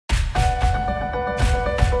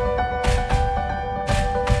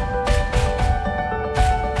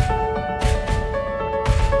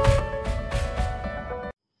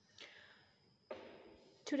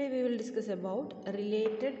discuss about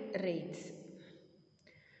related rates.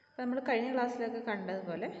 അപ്പോൾ നമ്മൾ കഴിഞ്ഞ ക്ലാസ്സിലൊക്കെ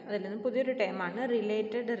കണ്ടതുപോലെ അതിൽ നിന്ന് പുതിയൊരു ടേമാണ്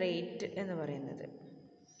റിലേറ്റഡ് റേറ്റ് എന്ന് പറയുന്നത്.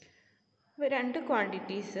 അപ്പോൾ രണ്ട്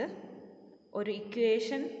ക്വാണ്ടിറ്റീസ് ഒരു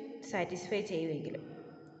ഇക്വേഷൻ സാറ്റിസ്ഫൈ ചെയ്യുമെങ്കിൽ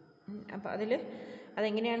അപ്പോൾ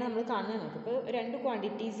അതെങ്ങനെയാണ് നമ്മൾ കാണുന്നത് നോക്കുക. ഇപ്പോൾ രണ്ട്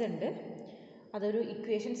ക്വാണ്ടിറ്റീസ് ഉണ്ട്, അതൊരു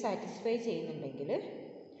ഇക്വേഷൻ സാറ്റിസ്ഫൈ ചെയ്യുന്നുണ്ടെങ്കിൽ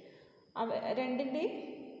രണ്ടിൻ്റെയും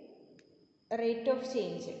റേറ്റ് ഓഫ്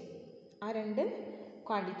ചേഞ്ച്, ആ രണ്ട്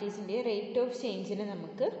ക്വാണ്ടിറ്റീസിൻ്റെ റേറ്റ് ഓഫ് ചേഞ്ചിനെ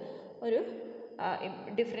നമുക്ക് ഒരു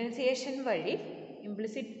ഡിഫറൻസിയേഷൻ വഴി,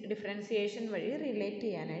 ഇംപ്ലിസിറ്റ് ഡിഫറൻസിയേഷൻ വഴി റിലേറ്റ്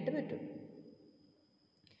ചെയ്യാനായിട്ട് പറ്റും.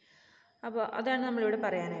 അപ്പോൾ അതാണ് നമ്മളിവിടെ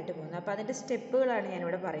പറയാനായിട്ട് പോകുന്നത്. അപ്പോൾ അതിൻ്റെ സ്റ്റെപ്പുകളാണ്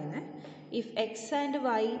ഞാനിവിടെ പറയുന്നത്. If X and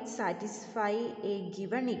Y satisfy A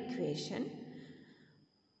given equation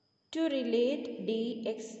two relate D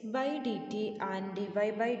X by D T and D Y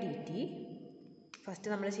by D T,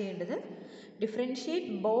 first നമ്മൾ ചെയ്യേണ്ടത്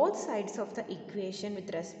differentiate both sides of the equation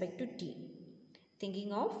with respect to T,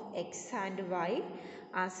 thinking of x and y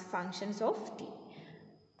as functions of t.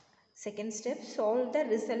 Second step, solve the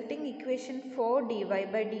resulting equation for dy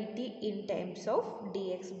by dt in terms of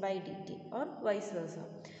dx by dt or vice versa.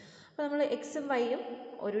 അപ്പോൾ നമ്മൾ എക്സും വൈയും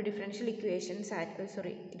ഒരു differential equation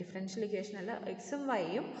അല്ല, എക്സും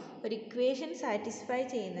വൈയും ഒരു equation satisfy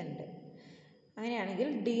ചെയ്യുന്നുണ്ട്. അങ്ങനെയാണെങ്കിൽ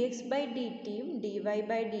D X by D ടിയും ഡി വൈ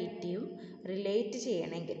ബൈ ഡി ടിയും റിലേറ്റ്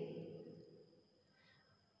ചെയ്യണമെങ്കിൽ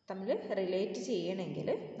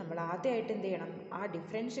നമ്മൾ ആദ്യമായിട്ട് എന്ത് ചെയ്യണം, ആ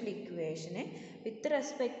differential ഇക്വേഷനെ with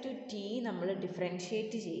respect to T നമ്മൾ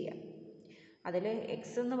ഡിഫറൻഷിയേറ്റ് ചെയ്യുക. അതിൽ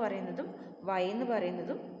എക്സ് എന്ന് പറയുന്നതും വൈ എന്ന്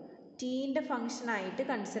പറയുന്നതും ടീൻ്റെ ഫങ്ഷനായിട്ട്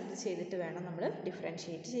കൺസിഡർ ചെയ്തിട്ട് വേണം നമ്മൾ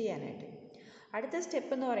ഡിഫറൻഷിയേറ്റ് ചെയ്യാനായിട്ട്. അടുത്ത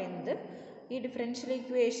സ്റ്റെപ്പ് എന്ന് പറയുന്നത്, ഈ ഡിഫറൻഷ്യൽ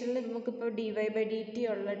ഇക്വേഷനിൽ നമുക്കിപ്പോൾ D Y by D T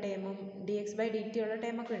ഉള്ള ടേമും D X by D T ഉള്ള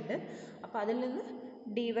ടേമൊക്കെ ഉണ്ട്. അപ്പോൾ അതിൽ നിന്ന്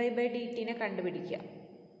ഡി വൈ ബൈ ഡി ടിനെ കണ്ടുപിടിക്കുക.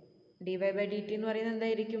 D Y by D T എന്ന് പറയുന്നത്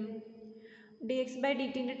എന്തായിരിക്കും, ഡി എക്സ് ബൈ ഡി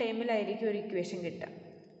ടിൻ്റെ ടൈമിലായിരിക്കും ഒരു ഇക്വേഷൻ കിട്ടുക.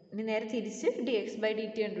 ഇനി നേരെ തിരിച്ച് D X by D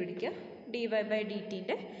T കണ്ടുപിടിക്കുക, ഡി വൈ ബൈ ഡി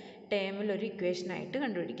ടിൻ്റെ ടേമിൽ ഒരു ഇക്വേഷനായിട്ട്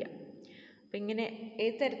കണ്ടുപിടിക്കുക. അപ്പോൾ ഇങ്ങനെ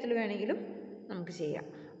ഏത് തരത്തിൽ വേണമെങ്കിലും നമുക്ക് ചെയ്യാം.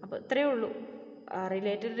 അപ്പോൾ ഇത്രയേ ഉള്ളൂ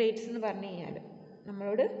റിലേറ്റഡ് റേറ്റ്സ് എന്ന് പറഞ്ഞു കഴിഞ്ഞാൽ.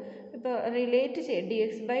 നമ്മളോട് ഇപ്പോൾ റിലേറ്റ് ചെയ്യുക, ഡി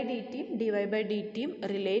എക്സ് ബൈ ഡി ടിയും ഡി വൈ ബൈ ഡി ടിയും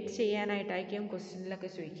റിലേറ്റ് ചെയ്യാനായിട്ടായിരിക്കും ക്വസ്റ്റ്യനിലൊക്കെ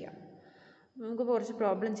ചോദിക്കുക. നമുക്ക് കുറച്ച്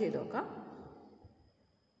പ്രോബ്ലം ചെയ്ത് നോക്കാം.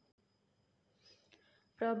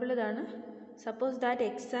 പ്രോബ്ലം ഇതാണ്. Suppose that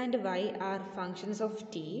X and why are functions of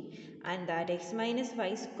T and that X minus Y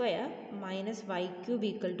square minus Y cube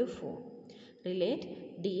equal to 4. Relate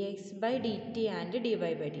D X by D T and D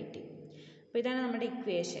Y by D T. അപ്പോൾ ഇതാണ് നമ്മുടെ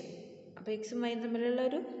equation. അപ്പോൾ എക്സും വൈയും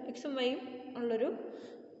എക്സും വൈയും ഉള്ളൊരു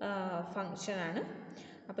ഫങ്ഷനാണ്.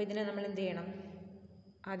 അപ്പോൾ ഇതിനെ നമ്മൾ എന്ത് ചെയ്യണം,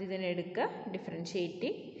 ആദ്യം ഇതിനെ എടുക്കുക,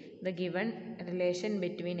 differentiate the given relation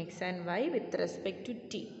between X and Y with respect to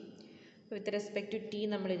T. With respect to T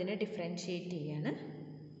നമ്മളിതിനെ ഡിഫറൻഷിയേറ്റ് ചെയ്യാണ്.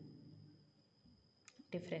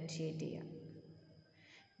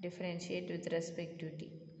 Differentiate with respect to T.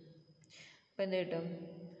 അപ്പോൾ എന്ത് കിട്ടും,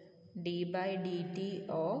 D by D T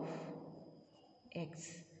of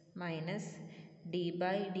X minus D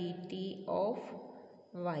by D T of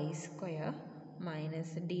Y square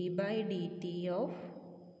minus D by D T of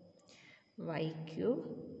Y cube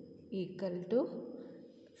equal to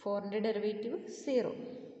 4ൻ്റെ derivative 0.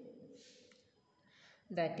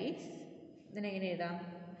 That is ഇതിനെങ്ങനെ എഴുതാം,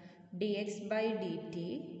 D X by D T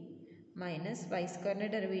minus Y സ്ക്വയറിൻ്റെ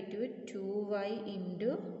derivative 2y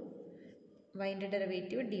into വൈൻ്റെ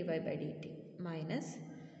derivative D Y by D T minus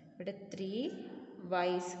ഇവിടെ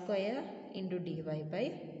 3y square into D Y by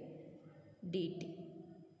D T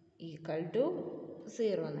equal to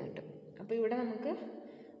 0 എന്ന് കിട്ടും. അപ്പോൾ ഇവിടെ നമുക്ക്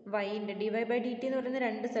വൈൻ്റെ D Y by D T എന്ന് പറയുന്ന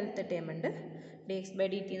രണ്ട് സ്ഥലത്തെ ടേമുണ്ട്, D X by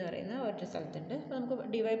D T എന്ന് പറയുന്ന ഒറ്റ സ്ഥലത്തുണ്ട്. അപ്പോൾ നമുക്ക്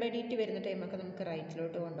D Y by D T വരുന്ന ടൈമൊക്കെ നമുക്ക്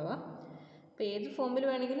റൈറ്റിലോട്ട് കൊണ്ടുപോകാം. അപ്പോൾ ഏത് ഫോമിൽ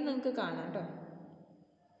വേണമെങ്കിലും നമുക്ക് കാണാം കേട്ടോ.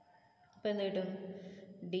 അപ്പോൾ എന്ത് കിട്ടും,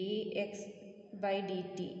 D X by D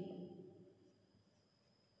T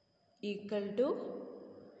equal to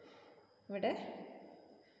ഇവിടെ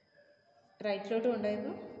റൈറ്റിലോട്ട്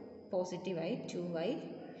കൊണ്ടുപോയപ്പോൾ പോസിറ്റീവായി 2y,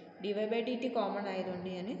 D Y by D T common ആയതുകൊണ്ട്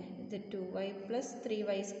ഞാൻ ഇത് 2y പ്ലസ്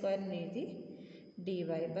 3y സ്ക്വയറിന് എഴുതി D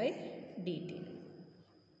Y by D T.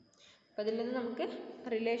 അപ്പോൾ അതിൽ നിന്ന് നമുക്ക്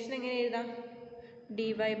റിലേഷൻ എങ്ങനെ എഴുതാം, D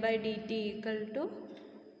Y by D T equal to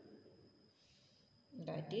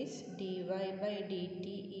that is D Y by D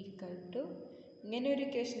T equal to ഇങ്ങനെ ഒരു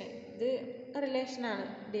ഇക്വേഷൻ. ഇത് റിലേഷനാണ്,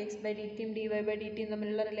 ഡി എക്സ് ബൈ ഡി ടിയും ഡി വൈ ബൈ ഡി ടിയും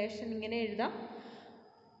തമ്മിലുള്ള റിലേഷൻ ഇങ്ങനെ എഴുതാം.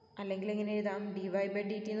 അല്ലെങ്കിൽ എങ്ങനെ എഴുതാം, D Y by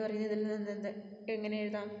D T എന്ന് പറയുന്നതിൽ നിന്ന് എങ്ങനെ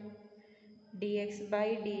എഴുതാം, D X by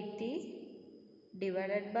D T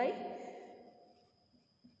divided by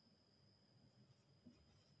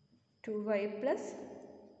 2y plus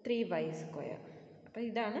 3y square. അപ്പോൾ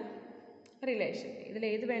ഇതാണ് റിലേഷൻ.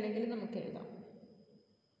 ഇതിലേത് വേണമെങ്കിലും നമുക്ക് എഴുതാം.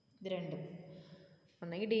 ഇത് രണ്ടും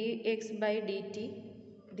ഒന്നെങ്കിൽ D X by D T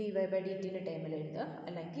D Y by D ടിൻ്റെ ടൈമിൽ എഴുതുക,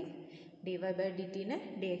 അല്ലെങ്കിൽ D Y by D ടീനെ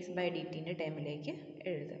D X by D ടിൻ്റെ ടൈമിലേക്ക്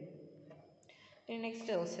എഴുതുക. ഇനി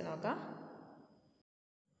നെക്സ്റ്റ് ക്വസ്റ്റ്യൻ നോക്കാം.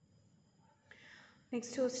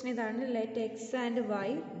 നെക്സ്റ്റ് ക്വസ്റ്റ്യൻ ഇതാണ്. Let X and Y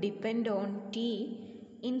depend on T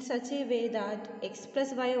in such a way that x plus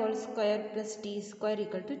y whole square plus t square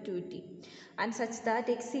equal to 2t and such that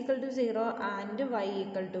x equal to 0 and y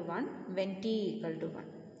equal to 1 when t equal to 1.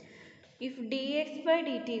 If dx by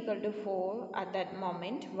dt equal to 4 at that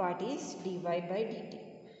moment, what is dy by dt?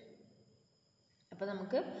 അപ്പോൾ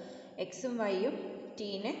നമുക്ക് എക്സും വൈയും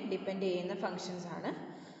ടീനെ depend ചെയ്യുന്ന functions ആണ്.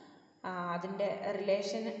 അതിൻ്റെ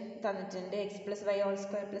relation തന്നിട്ടുണ്ട്. X plus Y whole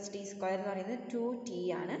square plus T square എന്ന് പറയുന്നത് 2t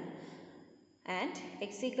ആണ്. And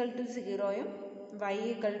X equal to 0യും Y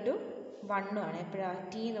equal to 1ഉം ആണ്. എപ്പോഴാണ്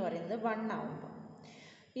ടി എന്ന് പറയുന്നത് 1 ആവുമ്പോൾ.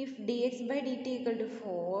 If D X by D T equal to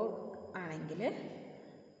 4 ആണെങ്കിൽ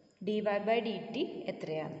D Y by D T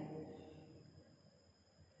എത്രയാണ്?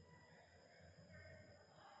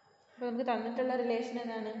 അപ്പോൾ നമുക്ക് തന്നിട്ടുള്ള റിലേഷൻ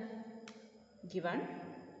എന്താണ്? Given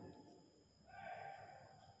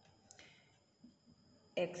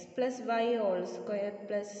X plus Y whole square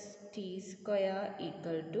plus T square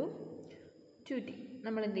equal to 2t.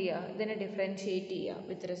 നമ്മൾ എന്ത് ചെയ്യുക? ഇതിനെ ഡിഫറൻഷിയേറ്റ് ചെയ്യുക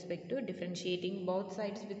with respect to differentiating both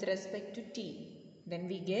sides with respect to T. Then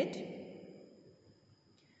we get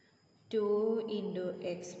 2 into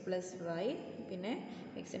X plus Y, പിന്നെ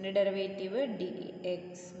എക്സിൻ്റെ derivative D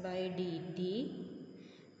X by D T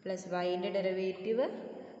plus വൈൻ്റെ derivative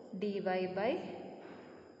D Y by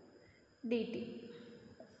D T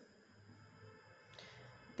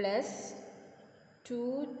plus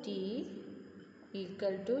 2t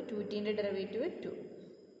equal to 2tൻ്റെ derivative 2.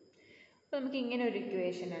 അപ്പോൾ നമുക്ക് ഇങ്ങനെ ഒരു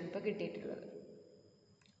ഇക്വേഷനാണ് ഇപ്പോൾ കിട്ടിയിട്ടുള്ളത്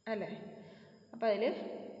അല്ലേ. അപ്പോൾ അതിൽ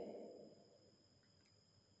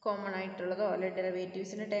കോമൺ ആയിട്ടുള്ളതോ അല്ലെ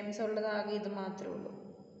ഡെറിവേറ്റീവ്സിൻ്റെ ടൈംസ് ഉള്ളതോ ആകെ ഇത് മാത്രമേ ഉള്ളൂ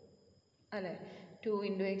അല്ലേ. 2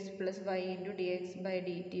 into X plus Y into D X by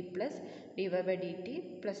D T plus D Y by D T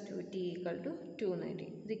plus 2t equal to 2 എന്ന് കിട്ടി.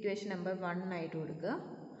 ഇത് ഇക്വേഷൻ നമ്പർ 1 ആയിട്ട് കൊടുക്കുക.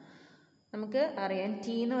 നമുക്ക് അറിയാം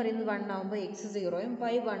ടി എന്ന് പറയുന്നത് 1 ആകുമ്പോൾ എക്സ് 0യും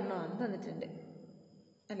വൈ 1ഉം ആണ് തന്നിട്ടുണ്ട്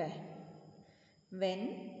അല്ലേ. When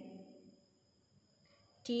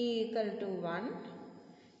T equal to 1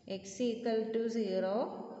 X equal to 0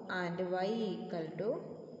 and Y equal to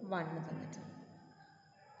 1 തന്നിട്ടുണ്ട്.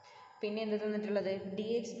 പിന്നെ എന്ത് തന്നിട്ടുള്ളത്? D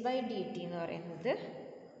X by D T എന്ന് പറയുന്നത്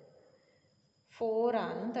 4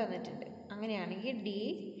 ആണെന്ന് തന്നിട്ടുണ്ട്. അങ്ങനെയാണെങ്കിൽ D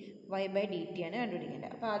Y by D T ആണ്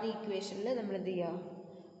കണ്ടുപിടിക്കേണ്ടത്. അപ്പോൾ ആദ്യ ഇക്വേഷനിൽ നമ്മൾ എന്ത് ചെയ്യുക?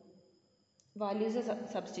 വാല്യൂസ്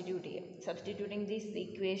സബ്സ്റ്റിറ്റ്യൂട്ട് ചെയ്യുക. Substituting this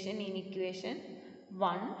equation in equation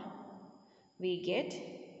 1 we get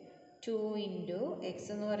 2 into X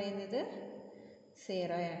എന്ന് പറയുന്നത്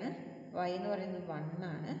 0 ആണ്, വൈ എന്ന് പറയുന്നത് 1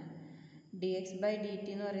 ആണ്, D X by D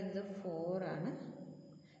T എന്ന് പറയുന്നത് 4 ആണ്,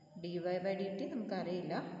 D Y by D T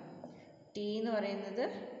നമുക്കറിയില്ല, ടി എന്ന് പറയുന്നത്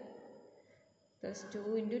പ്ലസ്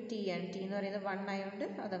 2 ഇൻറ്റു ടി ആണ്. ടി എന്ന് പറയുന്നത് 1 ആയതുകൊണ്ട്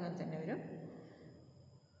അതങ്ങനെ തന്നെ വരും.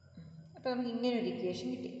 അപ്പോൾ നമുക്ക് ഇങ്ങനെ ഒരു ഇക്വേഷൻ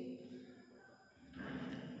കിട്ടി.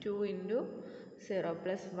 2 into 0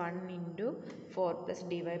 plus 1 into 4 plus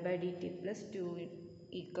D Y by D T plus 2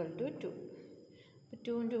 equal to 2. അപ്പോൾ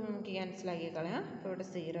 2 ഇൻറ്റു നമുക്ക് ക്യാൻസലാക്കി കളയാം. അപ്പോൾ ഇവിടെ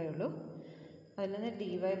 0 ഉള്ളൂ. അതിൽ നിന്ന് D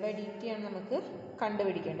Y by D T ആണ് നമുക്ക്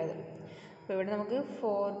കണ്ടുപിടിക്കേണ്ടത്. അപ്പോൾ ഇവിടെ നമുക്ക്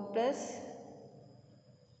 4 plus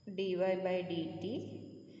D Y by D T,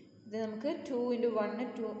 ഇത് നമുക്ക് 2 ഇൻറ്റു 1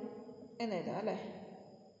 2 എന്നെഴുതാം അല്ലേ,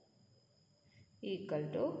 ഈക്വൽ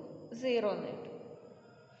ടു 0 എന്ന് കിട്ടും.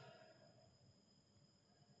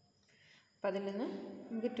 അപ്പം അതിൽ നിന്ന്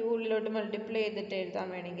നമുക്ക് 2 ഉള്ളിലോട്ട് മൾട്ടിപ്ലൈ ചെയ്തിട്ട് എഴുതാൻ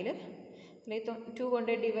വേണമെങ്കിൽ അല്ലെങ്കിൽ 2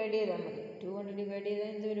 കൊണ്ട് ഡിവൈഡ് ചെയ്താൽ മതി. 2 കൊണ്ട് ഡിവൈഡ് ചെയ്താൽ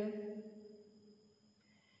എന്ത് വരും?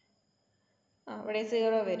 അവിടെ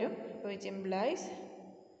 0 വരും. അപ്പോൾ which implies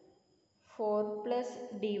 4 plus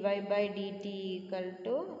D Y by D T equal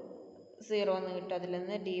to 0 എന്ന് കിട്ടും. അതിൽ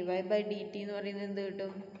നിന്ന് D Y by D T എന്ന് പറയുന്നത് എന്ത്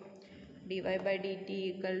കിട്ടും? D Y by D T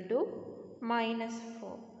equal to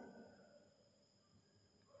 -4.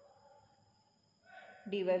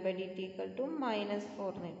 D Y by D T equal to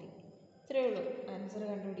 -4 എന്ന് കിട്ടി. ഇത്രയേ ഉള്ളൂ ആൻസർ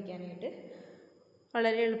കണ്ടുപിടിക്കാനായിട്ട്.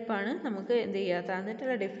 വളരെ എളുപ്പമാണ്. നമുക്ക് എന്ത് ചെയ്യുക?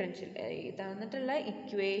 തന്നിട്ടുള്ള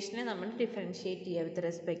ഇക്വേഷനെ നമ്മൾ ഡിഫറൻഷിയേറ്റ് ചെയ്യുക with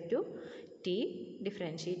respect to T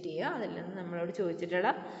differentiate ചെയ്യുക. അതിൽ നിന്ന് നമ്മളോട്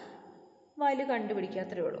ചോദിച്ചിട്ടുള്ള വാല്യൂ കണ്ടുപിടിക്കുക.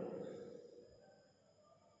 അത്രയേ ഉള്ളൂ.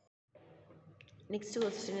 നെക്സ്റ്റ്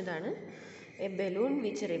ക്വസ്റ്റ്യൻ ഇതാണ്. A balloon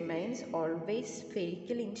which remains always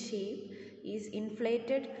spherical in shape is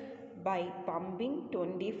inflated by pumping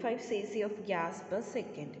 25 cc of gas per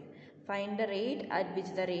second. Find the rate at which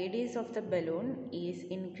the radius of the balloon is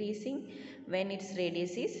increasing when its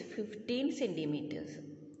radius is 15 centimeters.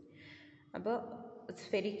 അപ്പോൾ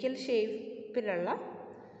spherical shape ഷേപ്പിലുള്ള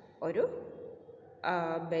ഒരു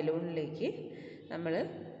ബലൂണിലേക്ക് നമ്മൾ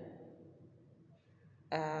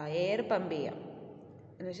air pump ചെയ്യാം.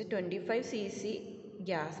 എന്ന് വെച്ചാൽ 25 cc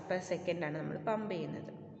gas per സെക്കൻഡാണ് നമ്മൾ pump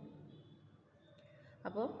ചെയ്യുന്നത്.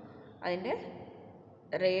 അപ്പോൾ അതിൻ്റെ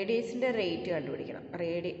റേഡിയസിൻ്റെ റേറ്റ് കണ്ടുപിടിക്കണം.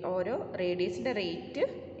 ഓരോ റേഡിയസിൻ്റെ റേറ്റ്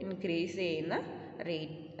ഇൻക്രീസ് ചെയ്യുന്ന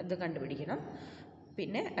റേറ്റ് അത് കണ്ടുപിടിക്കണം.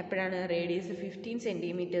 പിന്നെ എപ്പോഴാണ് റേഡിയസ് 15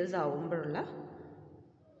 സെൻറ്റിമീറ്റേഴ്സ് ആവുമ്പോഴുള്ള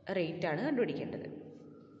റേറ്റാണ് കണ്ടുപിടിക്കേണ്ടത്.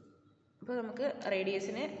 അപ്പോൾ നമുക്ക്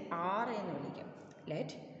റേഡിയസിനെ R എന്ന് വിളിക്കാം.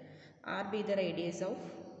 Let R be the radius of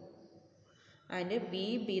and V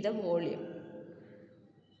be the volume.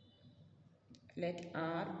 Let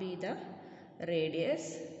R be the radius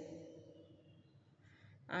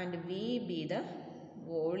and V be the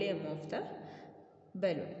volume of the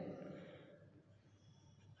balloon.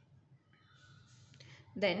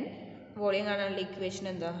 Then volume കാണാനുള്ള ഇക്വേഷൻ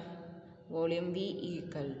എന്താ? Volume V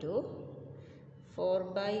equal to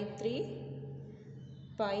 4/3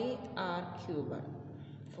 pi r cube ആണ്.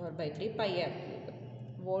 4/3 pi r cube.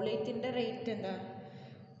 വോളിയത്തിൻ്റെ rate എന്താ?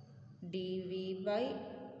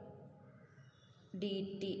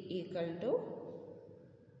 dV/dt equal to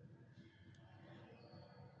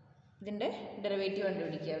ഇതിൻ്റെ derivative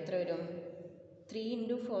കണ്ടുപിടിക്കുക. എത്ര വരും? 3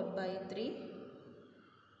 × 4/3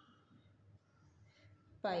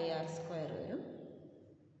 pi r square വരും.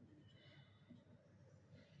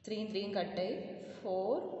 3 3 കട്ടായി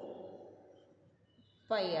 4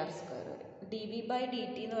 pi r സ്ക്വയർ വരും.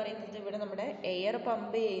 dV/dt എന്ന് പറയുന്നത് ഇവിടെ നമ്മുടെ എയർ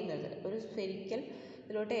പമ്പ് ചെയ്യുന്നത്, ഒരു സ്ഫെരിക്കൽ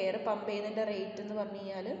ഇതിലോട്ട് എയർ പമ്പ് ചെയ്യുന്നതിൻ്റെ റേറ്റ് എന്ന് പറഞ്ഞു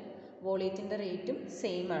കഴിഞ്ഞാൽ വോളിയത്തിൻ്റെ റേറ്റും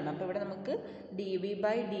സെയിം ആണ്. അപ്പോൾ ഇവിടെ നമുക്ക്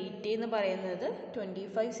dV/dt എന്ന് പറയുന്നത്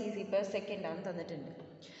 25 cc per second ആണ് തന്നിട്ടുണ്ട്.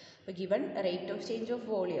 അപ്പോൾ given rate of change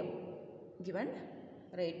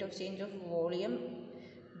of volume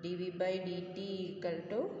dV/dt equal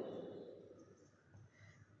to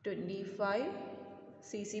 25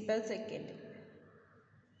 cc per second.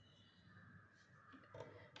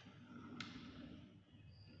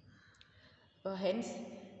 അപ്പോൾ ഹെൻസ്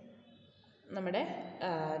നമ്മുടെ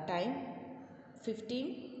ടൈം 15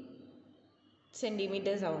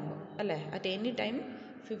 സെൻറ്റിമീറ്റേഴ്സ് ആവുമ്പോൾ അല്ലേ, അറ്റ് എനി ടൈം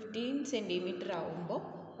 15 സെൻറ്റിമീറ്റർ ആവുമ്പോൾ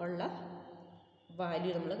ഉള്ള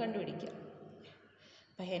വാല്യൂ നമ്മൾ കണ്ടുപിടിക്കുക.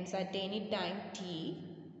 അപ്പോൾ hence at any time t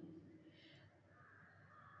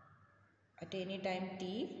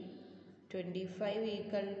 25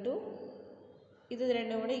 equal to ഇത്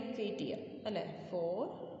രണ്ടും കൂടെ ഇക്വേറ്റ് ചെയ്യാം അല്ലേ. 4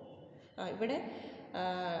 ഇവിടെ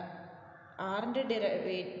ആറിൻ്റെ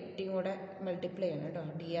ഡെറിവേറ്റീവ് കൂടെ മൾട്ടിപ്ലൈ ചെയ്യണം കേട്ടോ.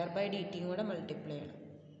 dR/dt കൂടെ മൾട്ടിപ്ലൈ ചെയ്യണം.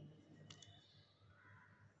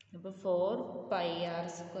 അപ്പോൾ 4 pi r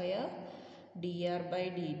സ്ക്വയർ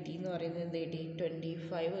dR/dt എന്ന് പറയുന്നത് എന്ത് കിട്ടി?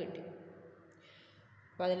 25 കിട്ടി.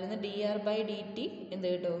 അപ്പോൾ അതിൽ നിന്ന് dR/dt എന്ത്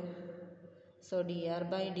കിട്ടും? So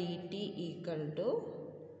dR/dt equal to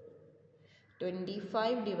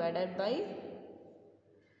 25 divided by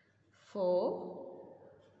 4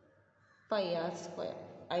 pi r square.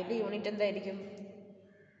 അതിൻ്റെ യൂണിറ്റ് എന്തായിരിക്കും?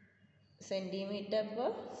 സെൻറ്റിമീറ്റർ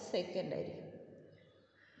പെർ സെക്കൻഡ് ആയിരിക്കും.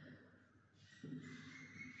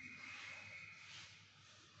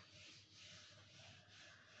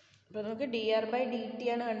 അപ്പോൾ നമുക്ക് dR/dt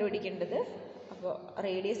ആണ് കണ്ടുപിടിക്കേണ്ടത്. അപ്പോൾ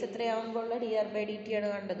റേഡിയസ് എത്രയാകുമ്പോൾ ഉള്ള dR/dt ആണ്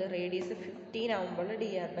കണ്ടത്? റേഡിയസ് 15 ആകുമ്പോൾ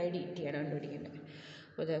dR/dt ആണ് കണ്ടുപിടിക്കേണ്ടത്.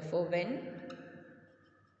 അപ്പോൾ therefore when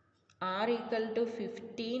r equal to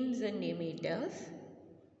 15 centimeters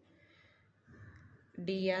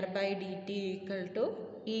dR/dt equal to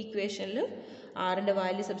ഈ ഇക്വേഷനിൽ ആറിൻ്റെ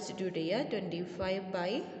വാല്യൂ സബ്സ്റ്റിറ്റ്യൂട്ട് ചെയ്യുക.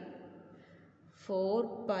 25/4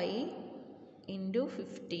 pi ×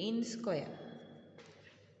 15 സ്ക്വയർ.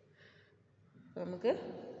 നമുക്ക്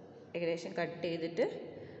ഏകദേശം കട്ട് ചെയ്തിട്ട്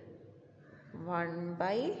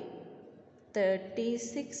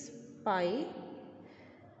 1/36 pi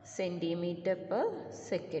സെൻറ്റിമീറ്റർ പെർ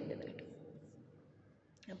സെക്കൻഡ് കിട്ടും.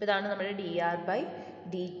 അപ്പോൾ ഇതാണ് നമ്മുടെ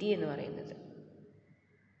dR/dt എന്ന് പറയുന്നത്.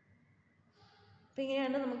 അപ്പോൾ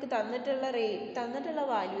ഇങ്ങനെയാണ് നമുക്ക് തന്നിട്ടുള്ള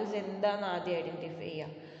വാല്യൂസ് എന്താണെന്ന് ആദ്യം ഐഡൻറ്റിഫൈ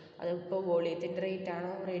ചെയ്യുക. അതിപ്പോൾ വോളിയത്തിൻ്റെ റേറ്റ്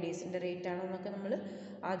ആണോ റേഡിയസിൻ്റെ റേറ്റ് ആണോ എന്നൊക്കെ നമ്മൾ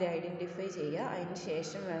ആദ്യം ഐഡൻറ്റിഫൈ ചെയ്യുക. അതിന്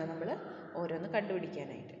ശേഷം വേണം നമ്മൾ ഓരോന്ന്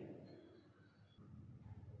കണ്ടുപിടിക്കാനായിട്ട്.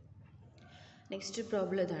 നെക്സ്റ്റ്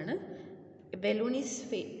പ്രോബ്ലം ഇതാണ്. Balloon is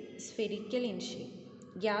spherical in shape.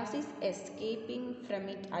 Gas is escaping from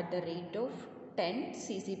it at the rate of 10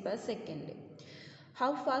 cc per second.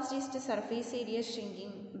 How fast is the surface area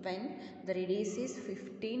shrinking when the radius is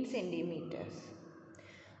 15 centimeters?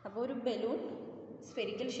 അപ്പോൾ ഒരു balloon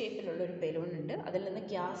spherical ഷേപ്പിലുള്ള ഒരു balloon ഉണ്ട്. അതിൽ നിന്ന്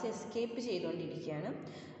gas escape ചെയ്തുകൊണ്ടിരിക്കുകയാണ്.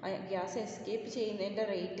 Gas escape ചെയ്യുന്നതിൻ്റെ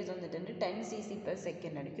rate തന്നിട്ടുണ്ട് 10 cc per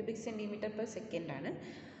second ആണ്, ക്യൂബിക് സെൻറ്റിമീറ്റർ പെർ സെക്കൻഡ് ആണ്.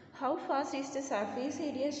 How fast is the surface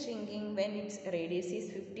area shrinking when it's radius is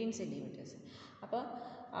 15 centimeters? അപ്പോൾ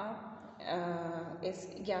ആ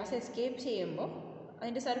ഗ്യാസ് എസ്കേപ്പ് ചെയ്യുമ്പോൾ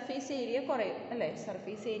അതിൻ്റെ സർഫേസ് ഏരിയ കുറയും അല്ലേ?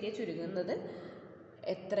 സർഫേസ് ഏരിയ ചുരുങ്ങുന്നത്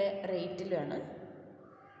എത്ര റേറ്റിലാണ്?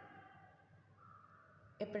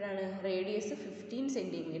 എപ്പോഴാണ്? റേഡിയസ് 15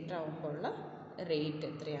 സെൻറ്റിമീറ്റർ ആകുമ്പോൾ ഉള്ള റേറ്റ്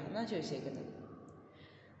എത്രയാണെന്നാണ് ചോദിച്ചേക്കുന്നത്.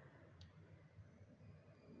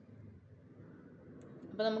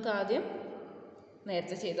 അപ്പോൾ നമുക്ക് ആദ്യം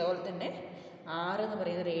നേരത്തെ ചെയ്ത പോലെ തന്നെ R എന്ന്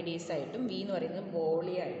പറയുന്നത് റേഡിയസ് ആയിട്ടും V എന്ന് പറയുന്നത്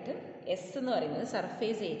വോളിയം ആയിട്ട് S എന്ന് പറയുന്നത്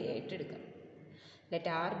സർഫേസ് ഏരിയ ആയിട്ട് എടുക്കാം. Let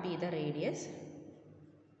R be the radius,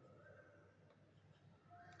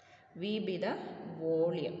 V be the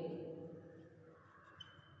volume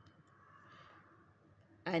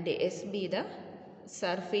and S be the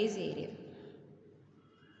surface area.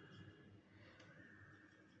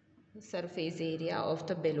 Surface area of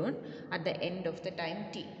the balloon at the end of the time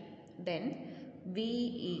t. Then V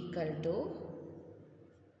equal to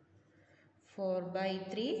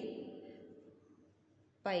 4/3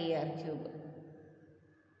 pi r cube.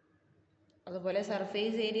 അതുപോലെ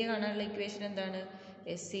surface area കാണാനുള്ള equation എന്താണ്?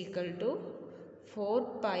 S equal to 4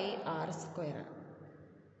 pi r square ആണ്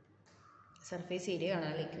surface area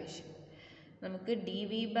കാണാനുള്ള equation. നമുക്ക്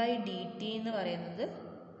dV/dt എന്ന് പറയുന്നത്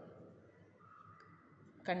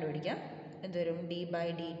കണ്ടുപിടിക്കാം. എന്തുവരും?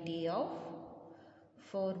 d/dt of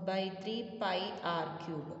 4/3 pi r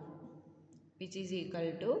cube which is equal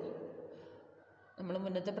to, നമ്മൾ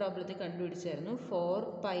മുന്നത്തെ പ്രോബ്ലത്തിൽ കണ്ടുപിടിച്ചായിരുന്നു, 4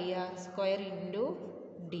 pi r square into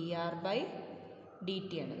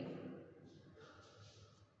dr/dt ആണ്.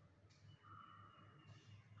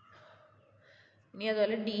 ഇനി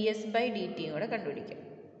അതുപോലെ ds/dt കൂടെ കണ്ടുപിടിക്കാം.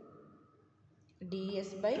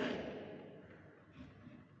 ds/dt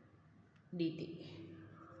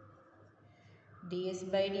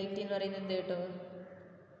ds/dt എന്ന് പറയുന്നത് എന്ത് കിട്ടും?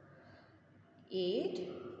 8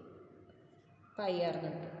 pi r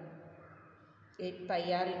എന്ന് കിട്ടും. 8 pi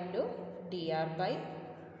r into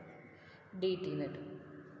dr/dt എന്ന് കിട്ടും.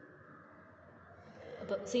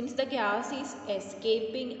 അപ്പോൾ since the gas is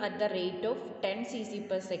escaping at the rate of 10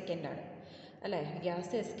 cc/s ആണ് അല്ലേ?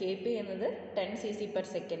 ഗ്യാസ് എസ്കേപ്പ് ചെയ്യുന്നത് 10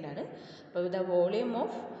 cc/s ആണ്. അപ്പോൾ the volume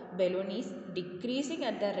of balloon is decreasing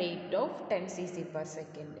at the rate of 10 cc/s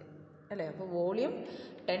അല്ലേ? അപ്പോൾ വോളിയം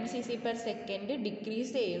 10 cc/s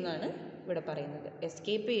ഡിക്രീസ് ചെയ്യുന്നതാണ് ഇവിടെ പറയുന്നത്.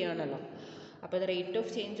 എസ്കേപ്പ് ചെയ്യുകയാണല്ലോ. അപ്പോൾ the rate of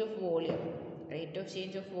change of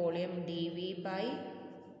volume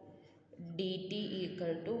dV/dt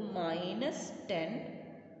equal to -10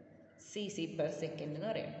 cc/s എന്ന്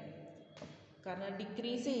പറയാം. കാരണം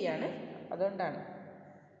ഡിക്രീസ് ചെയ്യാണ്, അതുകൊണ്ടാണ്.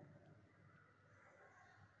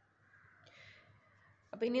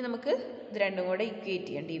 അപ്പോൾ ഇനി നമുക്ക് ഇത് രണ്ടും കൂടെ ഇക്വേറ്റ്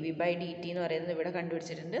ചെയ്യാം. dV/dt എന്ന് പറയുന്നത് ഇവിടെ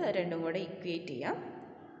കണ്ടുപിടിച്ചിട്ടുണ്ട്. അത് രണ്ടും കൂടെ ഇക്വേറ്റ് ചെയ്യാം.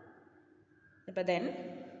 അപ്പോൾ then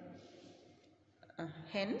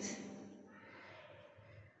hence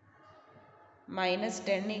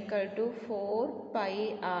 -10 equal to 4 pi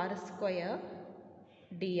r square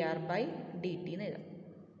dr/dt എന്ന് എഴുതാം.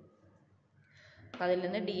 അപ്പോൾ അതിൽ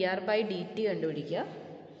നിന്ന് dr/dt കണ്ടുപിടിക്കുക.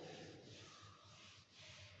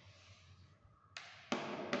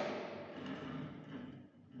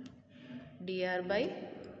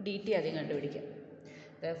 dr/dt ആദ്യം കണ്ടുപിടിക്കാം.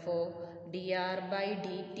 therefore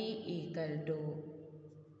dr/dt equal to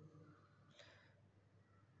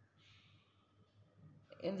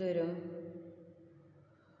എന്ത് വരും?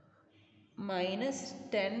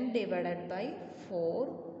 -10 divided by 4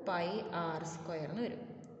 pi r square എന്ന് വരും.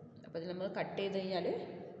 അപ്പോൾ ഇതിൽ നമ്മൾ കട്ട് ചെയ്ത് കഴിഞ്ഞാൽ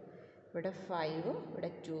ഇവിടെ 5 ഇവിടെ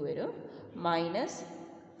 2 വരും.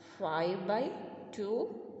 -5/2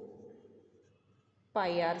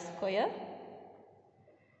 pi r square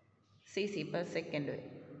cc/s വരും.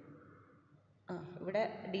 ഇവിടെ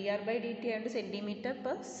dr/dt ആയതുകൊണ്ട്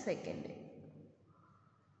cm/s.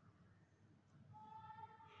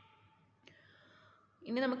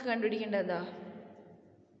 ഇനി നമുക്ക് കണ്ടുപിടിക്കേണ്ടത് എന്താ?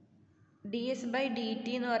 ds/dt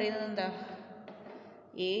എന്ന് പറയുന്നത് എന്താ?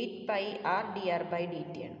 8 pi r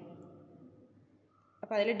dr/dt ആണ്.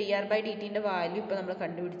 അപ്പോൾ അതിൽ dr/dtൻ്റെ വാല്യൂ ഇപ്പോൾ നമ്മൾ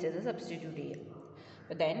കണ്ടുപിടിച്ചത് സബ്സ്റ്റിറ്റ്യൂട്ട് ചെയ്യാം.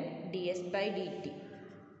 അപ്പോൾ then ds/dt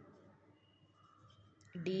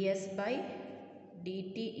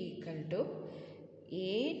equal to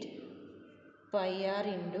 8 pi r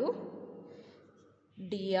into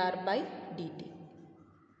dr/dt.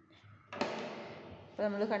 അപ്പോൾ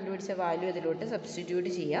നമ്മൾ കണ്ടുപിടിച്ച വാല്യൂ ഇതിലോട്ട് സബ്സ്റ്റിറ്റ്യൂട്ട്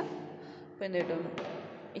ചെയ്യാം. അപ്പോൾ എന്ത് കിട്ടും?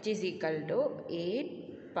 It is equal to 8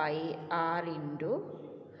 pi r into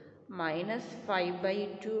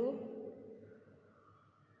 -5/2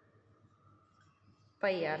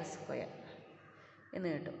 pi r square എന്ന്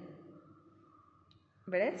കിട്ടും.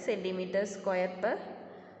 ഇവിടെ cm/s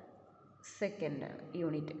ആണ്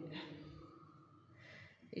unit.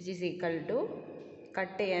 It is equal to,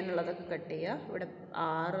 cut ചെയ്യാനുള്ളതൊക്കെ cut ചെയ്യുക. ഇവിടെ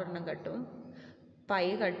 6 എണ്ണം കട്ടും, പൈ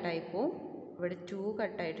കട്ടായി പോവും, ഇവിടെ 2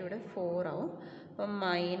 കട്ടായിട്ട് ഇവിടെ 4 ആവും. അപ്പം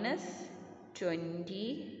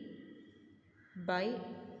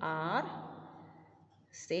 -20/r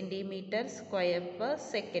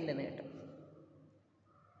cm²/second എന്ന് കിട്ടും.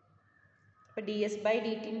 അപ്പോൾ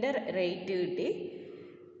dS/dtൻ്റെ റേറ്റ് കിട്ടി.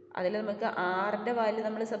 അതിൽ നമുക്ക് ആറിൻ്റെ വാല്യൂ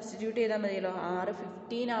നമ്മൾ സബ്സ്റ്റിറ്റ്യൂട്ട് ചെയ്താൽ മതിയല്ലോ. r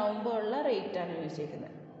 15 ആവുമ്പോൾ ഉള്ള റേറ്റാണ്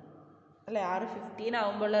ചോദിച്ചിരിക്കുന്നത് അല്ലേ. r 15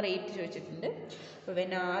 ആവുമ്പോൾ ഉള്ള റേറ്റ് ചോദിച്ചിട്ടുണ്ട്. അപ്പോൾ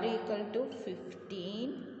വെൻ r =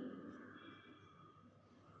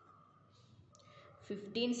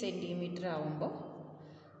 15 സെൻറ്റിമീറ്റർ ആവുമ്പോൾ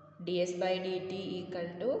dS/dt =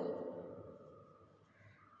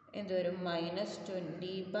 എന്ത് വരും?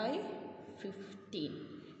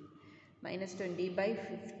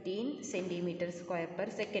 -20/15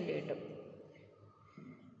 cm²/second കിട്ടും.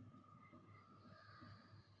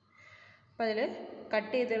 അപ്പോൾ അതിൽ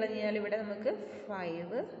കട്ട് ചെയ്ത് കളഞ്ഞാൽ ഇവിടെ നമുക്ക്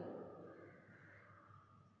 5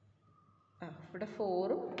 ഇവിടെ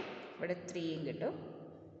 4ഉം ഇവിടെ 3യും കിട്ടും.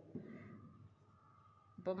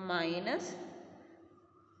 അപ്പം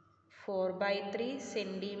 -4/3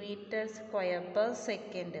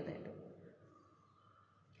 cm²/second എന്ന് കിട്ടും.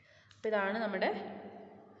 അപ്പോൾ ഇതാണ് നമ്മുടെ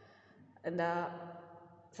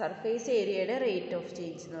സർഫേസ് ഏരിയയുടെ റേറ്റ് ഓഫ്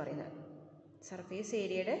ചേഞ്ച് എന്ന് പറയുന്നത്. സർഫേസ്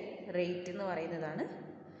ഏരിയയുടെ റേറ്റ് എന്ന് പറയുന്നതാണ്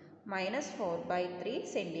 -4/3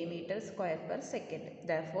 cm²/second.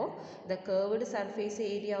 Therefore, the curved surface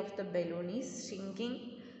area of the balloon is shrinking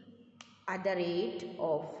at the rate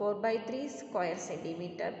of 4/3 square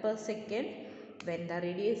cm/second when the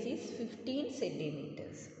radius is 15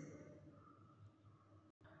 centimeters.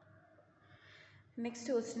 Next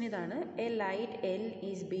question ഇതാണ്. A light L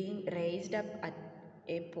is being raised up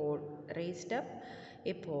a pole.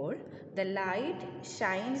 The light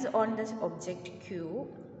shines on the object Q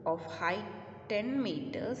of height 10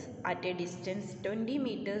 meters at a distance 20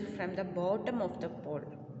 meters from the bottom of the pole,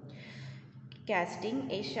 casting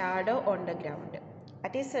a shadow on the ground.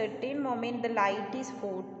 At a certain moment, the light is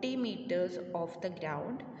 40 meters off the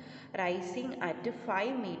ground, rising at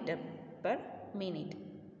 5 meters per minute.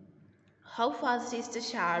 How fast is the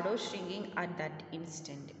shadow shrinking at that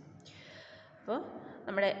instant? അപ്പോൾ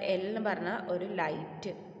നമ്മുടെ L എന്ന് പറഞ്ഞ ഒരു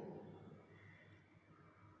light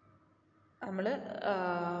നമ്മൾ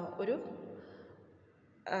ഒരു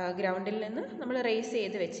ഗ്രൗണ്ടിൽ നിന്ന് നമ്മൾ റേസ്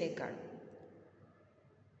ചെയ്ത് വെച്ചേക്കാണ്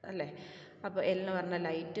അല്ലേ. അപ്പോൾ L എന്ന് പറഞ്ഞ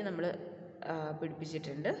ലൈറ്റ് നമ്മൾ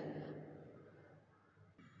പിടിപ്പിച്ചിട്ടുണ്ട്.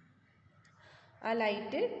 ആ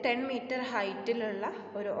ലൈറ്റ് 10 മീറ്റർ ഹൈറ്റിലുള്ള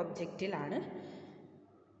ഒരു ഒബ്ജക്റ്റിലാണ്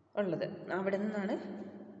ഉള്ളത്. അവിടെ നിന്നാണ്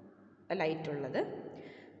ലൈറ്റ് ഉള്ളത്.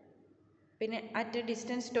 പിന്നെ at A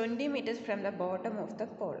distance 20 metres from the bottom of the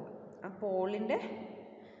Paul. ആ പോളിൻ്റെ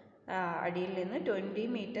അടിയിൽ നിന്ന് 20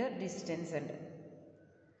 മീറ്റർ ഡിസ്റ്റൻസ് ഉണ്ട്.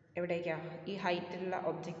 എവിടേക്കാണ്? ഈ ഹൈറ്റുള്ള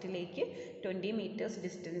ഒബ്ജക്റ്റിലേക്ക് 20 മീറ്റേഴ്സ്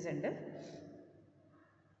ഡിസ്റ്റൻസ് ഉണ്ട്.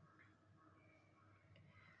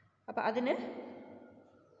 അപ്പോൾ അതിന്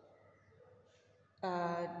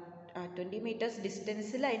 20 മീറ്റേഴ്സ്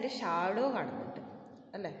ഡിസ്റ്റൻസിൽ അതിൻ്റെ ഷാഡോ കാണുന്നുണ്ട്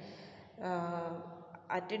അല്ലേ.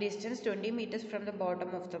 At A distance 20 metres from the bottom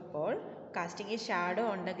of the Paul, casting A shadow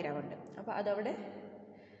on the ground. അപ്പോൾ അതവിടെ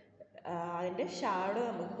അതിൻ്റെ ഷാഡോ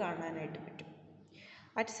നമുക്ക് കാണാനായിട്ട് പറ്റും.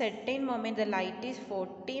 At certain moment the light is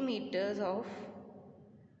 40 metres of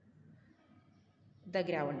the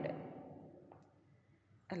ground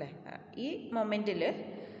അല്ലേ. ഈ മൊമെൻറ്റിൽ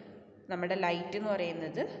നമ്മുടെ ലൈറ്റ് എന്ന്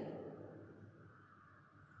പറയുന്നത്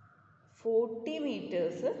 40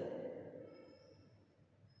 മീറ്റേഴ്സ്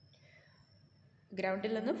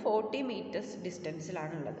ഗ്രൗണ്ടിൽ നിന്ന് 40 മീറ്റേഴ്സ്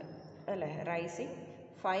ഡിസ്റ്റൻസിലാണുള്ളത് അല്ലേ. Rising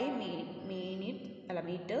 5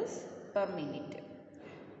 metres per minute.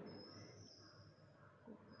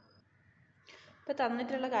 ഇപ്പോൾ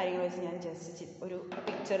തന്നിട്ടുള്ള കാര്യങ്ങൾ വെച്ച് ഞാൻ ജസ്റ്റ് ഒരു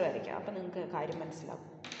പിക്ചർ വരയ്ക്കാം. അപ്പോൾ നിങ്ങൾക്ക് കാര്യം മനസ്സിലാവും.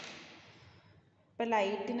 ഇപ്പോൾ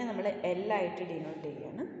ലൈറ്റിനെ നമ്മൾ L ആയിട്ട് ഡിനോട്ട്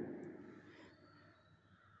ചെയ്യുകയാണ്.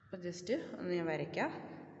 അപ്പോൾ ജസ്റ്റ് ഒന്ന് ഞാൻ വരയ്ക്കാം.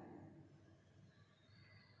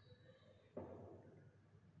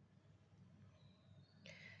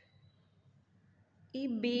 ഈ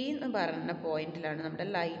B എന്ന് പറയുന്ന പോയിന്റിലാണ് നമ്മുടെ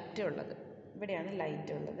ലൈറ്റ് ഉള്ളത്. ഇവിടെയാണ്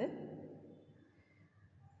ലൈറ്റ് ഉള്ളത്.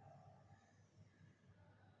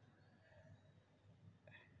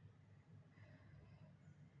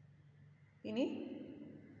 ഇനി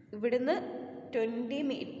ഇവിടുന്ന് 20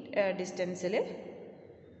 മീറ്റർ ഡിസ്റ്റൻസിൽ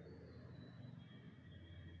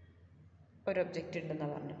ഒരു ഒബ്ജക്റ്റ്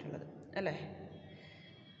ഉണ്ടെന്നാണ് പറഞ്ഞിട്ടുള്ളത് അല്ലേ.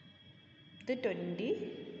 ഇത് 20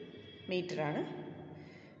 മീറ്ററാണ്.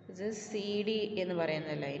 ഇത് CD എന്ന്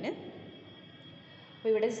പറയുന്ന ലൈന്. അപ്പോൾ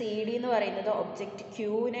ഇവിടെ CD എന്ന് പറയുന്നത് ഒബ്ജക്റ്റ്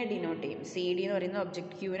ക്യൂവിനെ ഡിനോട്ട് ചെയ്യും. CD എന്ന് പറയുന്ന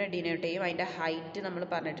ഒബ്ജക്റ്റ് ക്യൂവിനെ ഡിനോട്ട് ചെയ്യും. അതിൻ്റെ ഹൈറ്റ് നമ്മൾ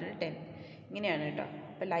പറഞ്ഞിട്ടുണ്ട് 10. ഇങ്ങനെയാണ് കേട്ടോ.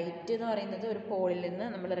 അപ്പോൾ ലൈറ്റ് എന്ന് പറയുന്നത് ഒരു പോളിൽ നിന്ന്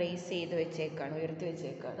നമ്മൾ റേസ് ചെയ്ത് വെച്ചേക്കാണ്, ഉയർത്തി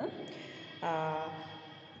വെച്ചേക്കാണ്.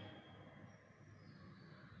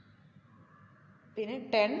 പിന്നെ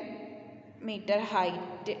 10 മീറ്റർ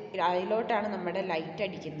ഹൈറ്റ് അതിലോട്ടാണ് നമ്മുടെ ലൈറ്റ്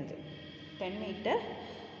അടിക്കുന്നത്. 10 മീറ്റർ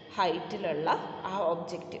ഹൈറ്റിലുള്ള ആ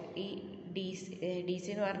ഒബ്ജക്റ്റ്, ഈ ഡി സി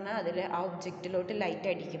എന്ന് പറഞ്ഞാൽ അതിൽ ആ ഒബ്ജക്റ്റിലോട്ട് ലൈറ്റ്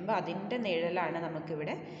അടിക്കുമ്പോൾ അതിൻ്റെ നിഴലാണ്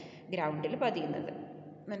നമുക്കിവിടെ ഗ്രൗണ്ടിൽ പതിയുന്നത്.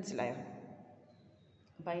 മനസ്സിലായോ?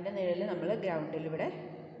 അപ്പോൾ അതിൻ്റെ നിഴൽ നമ്മൾ ഗ്രൗണ്ടിൽ ഇവിടെ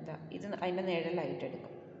ഇത് അതിൻ്റെ നിഴലായിട്ട്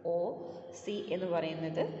എടുക്കും. ഒ സി എന്ന്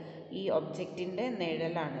പറയുന്നത് ഈ ഒബ്ജക്റ്റിൻ്റെ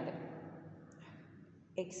നിഴലാണിത്.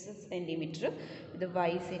 എക്സ് സെൻറ്റിമീറ്റർ, ഇത്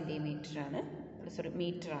വൈ സെൻറ്റിമീറ്ററാണ്,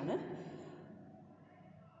 മീറ്ററാണ്.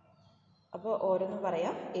 അപ്പോൾ ഓരോന്നും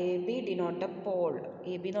പറയാം. A B denote the Paul.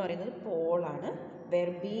 A B എന്ന് പറയുന്നത് പോളാണ്. Were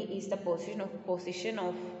B is the position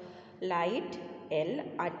of light L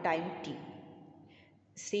at time T.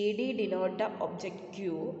 C D denote the object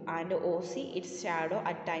Q and O C it's shadow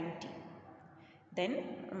at time T. Then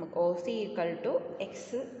നമുക്ക് O C equal to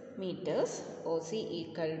X metres, O C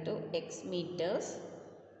equal to X metres,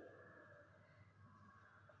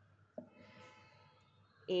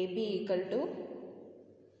 A B equal to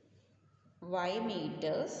y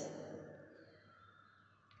meters,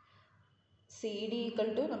 C D equal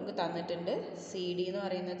to നമുക്ക് തന്നിട്ടുണ്ട്. C D എന്ന്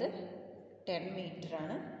പറയുന്നത് 10 metre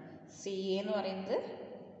ആണ്. C A എന്ന് പറയുന്നത്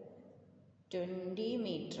 20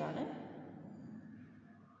 metre ആണ്.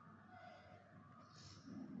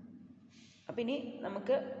 അപ്പം ഇനി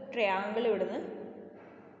നമുക്ക് ട്രയാങ്കിൾ ഇവിടുന്ന്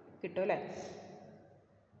കിട്ടും അല്ലേ?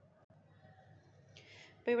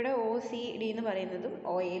 അപ്പോൾ ഇവിടെ ഒ സി ഡി എന്ന് പറയുന്നതും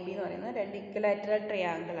ഒ എ ബി എന്ന് പറയുന്നത് രണ്ട് ഇക്വലാറ്ററൽ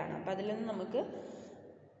ട്രയാങ്കിളാണ്. അപ്പോൾ അതിൽ നിന്ന് നമുക്ക്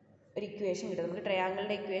ഒരു ഇക്വേഷൻ കിട്ടും. നമുക്ക്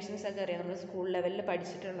ട്രയാങ്കിളിൻ്റെ ഇക്വേഷൻസ് ഒക്കെ അറിയാം, നമ്മൾ സ്കൂൾ ലെവലിൽ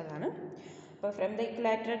പഠിച്ചിട്ടുള്ളതാണ്. അപ്പോൾ from the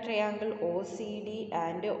equilateral triangle O C D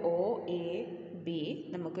and O A B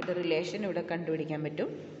നമുക്കൊരു റിലേഷൻ ഇവിടെ കണ്ടുപിടിക്കാൻ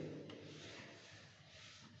പറ്റും.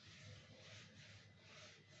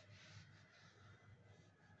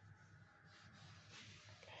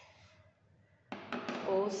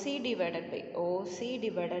 O C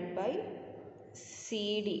divided by C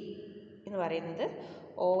D എന്ന് പറയുന്നത്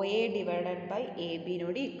O A divided by A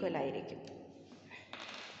ബിനോട് equal ആയിരിക്കും.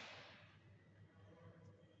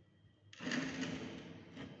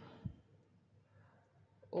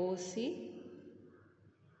 O C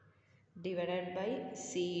divided by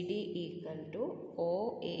C D equal to O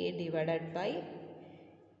A divided by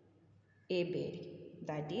A B ആയിരിക്കും.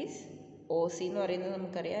 That is O C എന്ന് പറയുന്നത്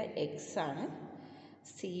നമുക്കറിയാം എക്സ് ആണ്,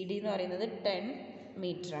 C D എന്ന് പറയുന്നത് 10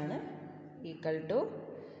 മീറ്റർ ആണ്, ഈക്വൽ ടു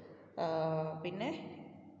പിന്നെ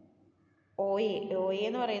ഒ എ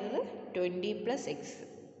എന്ന് പറയുന്നത് 20 plus X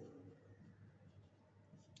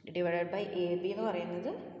divided by A B എന്ന്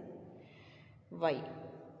പറയുന്നത് വൈ.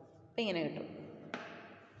 അപ്പം ഇങ്ങനെ കിട്ടും.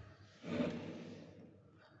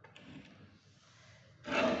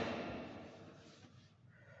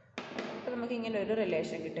 അപ്പം നമുക്ക് ഇങ്ങനെ ഒരു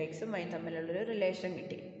റിലേഷൻ കിട്ടും, എക്സും വൈയും തമ്മിലുള്ളൊരു റിലേഷൻ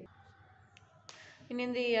കിട്ടി. ഇനി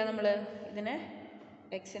എന്ത് ചെയ്യുക, നമ്മൾ ഇതിനെ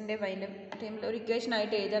എക്സിൻ്റെ വൈൻ്റെ ടൈമിൽ ഒരു ഇക്വേഷൻ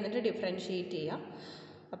ആയിട്ട് എഴുതി എന്നിട്ട് ഡിഫറൻഷ്യേറ്റ് ചെയ്യുക.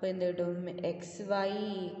 അപ്പോൾ എന്ത് കിട്ടും? X Y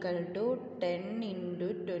equal to 10 into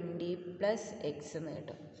 20 plus X എന്ന്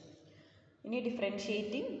കിട്ടും. ഇനി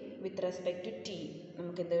differentiating with respect to T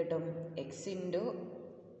നമുക്ക് എന്ത് കിട്ടും? X into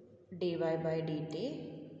D Y by D T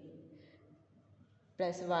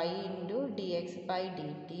plus Y into D X by D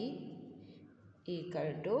T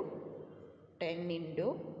equal to 10 into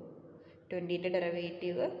 20ൻ്റെ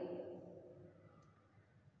derivative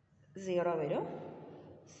 0 വരും,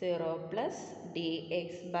 0 plus D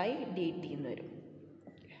X by D T എന്ന് വരും.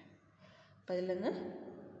 അപ്പോൾ അതിൽ നിന്ന്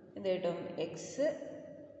എന്ത് കിട്ടും? X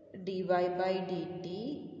D Y by D T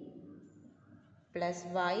plus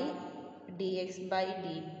Y D X by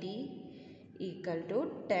D T equal to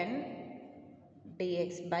 10 D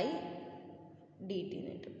X by D T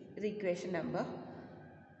എന്ന് കിട്ടും. ഇത് ഇക്വേഷൻ നമ്പർ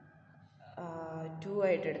 2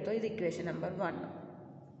 ആയിട്ട് എടുത്തു. ഇത് ഇക്വേഷൻ നമ്പർ 1.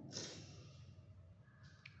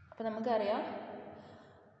 അപ്പോൾ നമുക്കറിയാം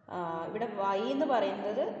ഇവിടെ വൈ എന്ന്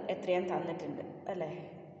പറയുന്നത് എത്രയാന്ന് തന്നിട്ടുണ്ട് അല്ലേ?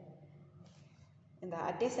 എന്താ?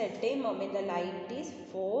 At A certain moment the light is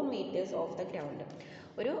 4 metres of the ground.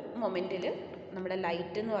 ഒരു മൊമെൻറ്റിൽ നമ്മുടെ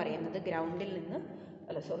ലൈറ്റ് എന്ന് പറയുന്നത് ഗ്രൗണ്ടിൽ നിന്ന്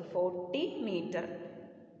 40 മീറ്റർ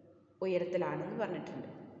ഉയരത്തിലാണെന്ന് പറഞ്ഞിട്ടുണ്ട്.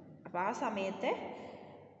 അപ്പോൾ ആ സമയത്തെ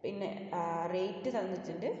പിന്നെ റേറ്റ്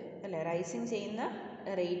തന്നിട്ടുണ്ട് അല്ലേ? റൈസിങ് ചെയ്യുന്ന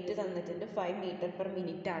റേറ്റ് തന്നിട്ടുണ്ട് 5 മീറ്റർ പെർ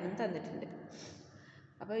മിനിറ്റ് ആണെന്ന് തന്നിട്ടുണ്ട്.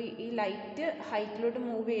 അപ്പോൾ ഈ ലൈറ്റ് ഹൈറ്റിലോട്ട്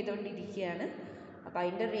മൂവ് ചെയ്തുകൊണ്ടിരിക്കുകയാണ്. അപ്പോൾ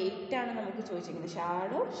അതിൻ്റെ റേറ്റാണ് നമുക്ക് ചോദിച്ചിരിക്കുന്നത്,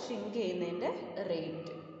 ഷാഡോ ഷ്രിങ്ക് ചെയ്യുന്നതിൻ്റെ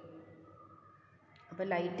റേറ്റ്. അപ്പോൾ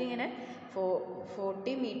ലൈറ്റ് ഇങ്ങനെ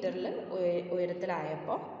 40 മീറ്ററിൽ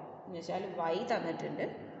ഉയരത്തിലായപ്പോൾ എന്ന് വെച്ചാൽ വൈ തന്നിട്ടുണ്ട്.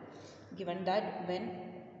 Given that when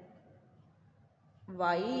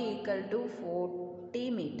y equal to 40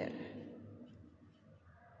 meters,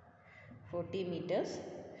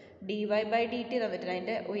 dy/dt തന്നിട്ടുണ്ട്,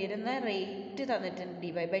 അതിൻ്റെ ഉയരുന്ന റേറ്റ് തന്നിട്ടുണ്ട്.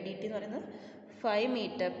 dy/dt എന്ന് പറയുന്നത് 5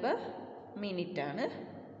 m/min ആണ്.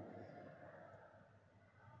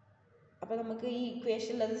 അപ്പോൾ നമുക്ക് ഈ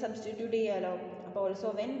ഇക്വേഷനിൽ അത് സബ്സ്റ്റിറ്റ്യൂട്ട് ചെയ്യാമല്ലോ. അപ്പോൾ also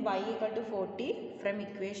when y = 40 from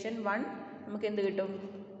equation 1 നമുക്ക് എന്ത് കിട്ടും?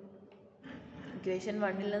 ഇക്വേഷൻ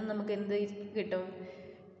 1ൽ നിന്ന് നമുക്ക് എന്ത് കിട്ടും?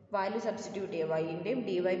 വാല്യൂ സബ്സ്റ്റിറ്റ്യൂട്ട് ചെയ്യുക. വൈൻ്റെയും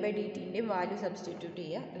dy/dtൻ്റെയും വാല്യൂ സബ്സ്റ്റിറ്റ്യൂട്ട്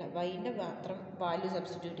ചെയ്യുക. അല്ല, വൈൻ്റെ മാത്രം വാല്യൂ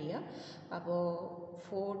സബ്സ്റ്റിറ്റ്യൂട്ട് ചെയ്യുക. അപ്പോൾ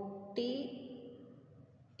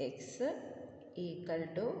 40x =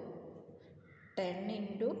 10 ×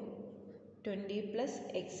 20 +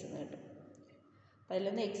 x എന്ന് കിട്ടും. അപ്പോൾ അതിൽ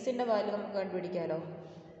നിന്ന് എക്സിൻ്റെ വാല്യൂ നമുക്ക് കണ്ടുപിടിക്കാമല്ലോ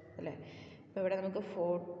അല്ലേ. അപ്പോൾ ഇവിടെ നമുക്ക്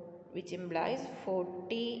വിച്ച് ഇംപ്ലൈസ്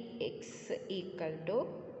 40x =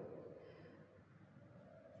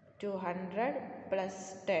 200 +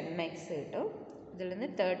 10x കിട്ടും. ഇതിൽ നിന്ന്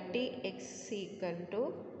 30x =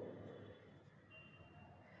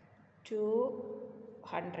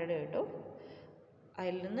 200 കിട്ടും.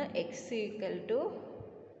 അതിൽ നിന്ന് x =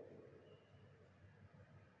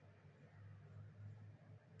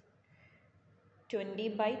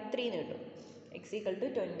 20/3 എന്ന് കിട്ടും. x =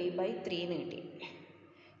 20/3 എന്ന് കിട്ടി.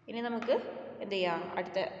 ഇനി നമുക്ക് എന്ത് ചെയ്യാം?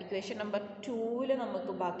 അടുത്ത ഇക്വേഷൻ നമ്പർ 2ൽ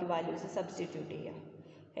നമുക്ക് ബാക്കി വാല്യൂസ് സബ്സ്റ്റിറ്റ്യൂട്ട് ചെയ്യാം.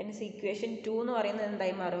 ഹെൻസ് ഇക്വേഷൻ 2 എന്ന് പറയുന്നത്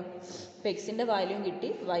എന്തായി മാറും? ഇപ്പോൾ എക്സിൻ്റെ വാല്യൂയും കിട്ടി,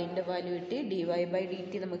 വൈൻ്റെ വാല്യൂ കിട്ടി,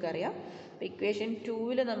 dy/dt നമുക്കറിയാം. അപ്പോൾ ഇക്വേഷൻ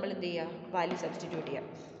 2ൽ നമ്മൾ എന്ത് ചെയ്യുക? വാല്യൂ സബ്സ്റ്റിറ്റ്യൂട്ട് ചെയ്യാം.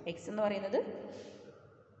 എക്സ് എന്ന് പറയുന്നത്,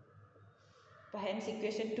 അപ്പോൾ ഹെൻസ്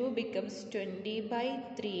ഇക്വേഷൻ 2 ബിക്കംസ്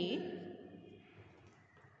 20/3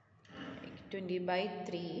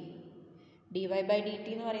 dy/dt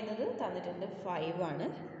എന്ന് പറയുന്നത് തന്നിട്ടുണ്ട് 5 ആണ്.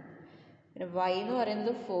 പിന്നെ y എന്ന്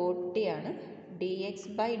പറയുന്നത് 40 ആണ്.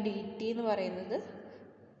 dx/dt എന്ന് പറയുന്നത്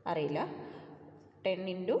അറിയില്ല, 10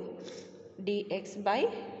 ×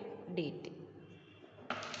 dx/dt.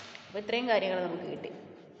 അപ്പോൾ ഇത്രയും കാര്യങ്ങൾ നമുക്ക് കിട്ടി.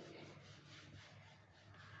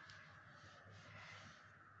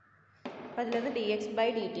 അപ്പോൾ അതിൽ നിന്ന്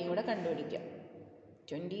dx/dt കൂടെ കണ്ടുപിടിക്കാം.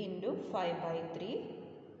 20 × 5/3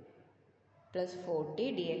 + 40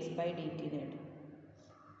 dx/dt നേടും.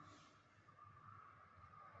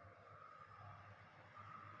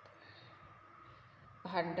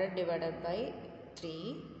 (100/3)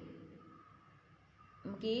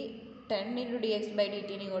 നമുക്ക് ഈ 10 × dx/dt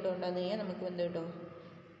ഇങ്ങോട്ട് കൊണ്ടുവന്ന് കഴിഞ്ഞാൽ നമുക്ക് എന്ത് കിട്ടും?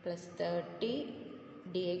 +30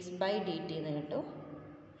 dx/dt എന്ന് കിട്ടും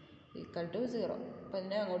 = 0. അപ്പോൾ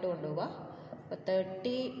അതിനെ അങ്ങോട്ട് കൊണ്ടുപോവുക. അപ്പോൾ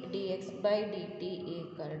 30 dx/dt =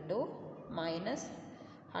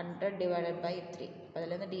 -100/3. അപ്പോൾ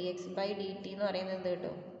അതിൽ നിന്ന് dx/dt എന്ന് പറയുന്നത് എന്ത്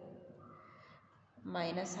കിട്ടും?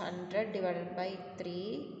 -100/3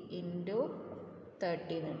 ×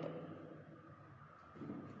 30 എന്ന് കിട്ടും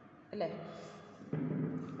അല്ലേ.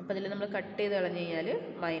 അപ്പോൾ അതിൽ നമ്മൾ കട്ട് ചെയ്ത് കളഞ്ഞ് കഴിഞ്ഞാൽ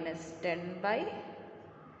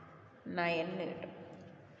 -10/9 കിട്ടും.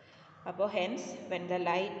 അപ്പോൾ hence when the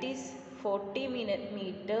light is 40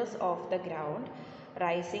 meters of the ground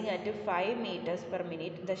rising at 5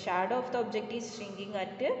 m/min, the shadow of the object is shrinking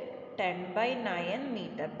at 10/9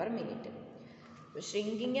 m/min.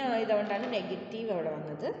 Shrinking ആയതുകൊണ്ടാണ് നെഗറ്റീവ് അവിടെ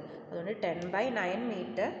വന്നത്. അതുകൊണ്ട് 10/9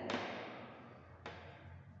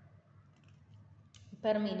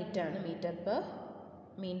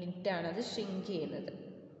 m/min ആണ് അത് ഷ്രിങ്ക് ചെയ്യുന്നത്.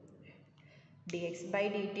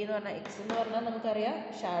 dx/dt എന്ന് പറഞ്ഞാൽ x എന്ന് പറഞ്ഞാൽ നമുക്കറിയാം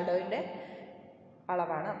ഷാഡോയിൻ്റെ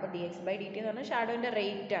അളവാണ്. അപ്പോൾ dx/dt എന്ന് പറഞ്ഞാൽ ഷാഡോയിൻ്റെ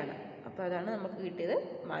റേറ്റ് ആണ്. അപ്പോൾ അതാണ് നമുക്ക് കിട്ടിയത്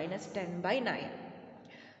 -10/9.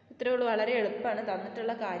 ഇത്രയേ ഉള്ളൂ. വളരെ എളുപ്പമാണ്.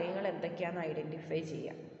 തന്നിട്ടുള്ള കാര്യങ്ങൾ എന്തൊക്കെയാണെന്ന് ഐഡൻറ്റിഫൈ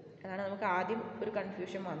ചെയ്യാം. അതാണ് നമുക്ക് ആദ്യം ഒരു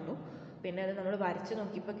കൺഫ്യൂഷൻ വന്നു, പിന്നെ അത് നമ്മൾ വരച്ച്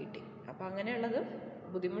നോക്കിയപ്പോൾ കിട്ടി. അപ്പോൾ അങ്ങനെയുള്ളത്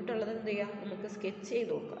ബുദ്ധിമുട്ടുള്ളത് എന്ത് ചെയ്യുക? നമുക്ക് സ്കെച്ച്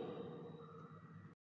ചെയ്ത് നോക്കാം.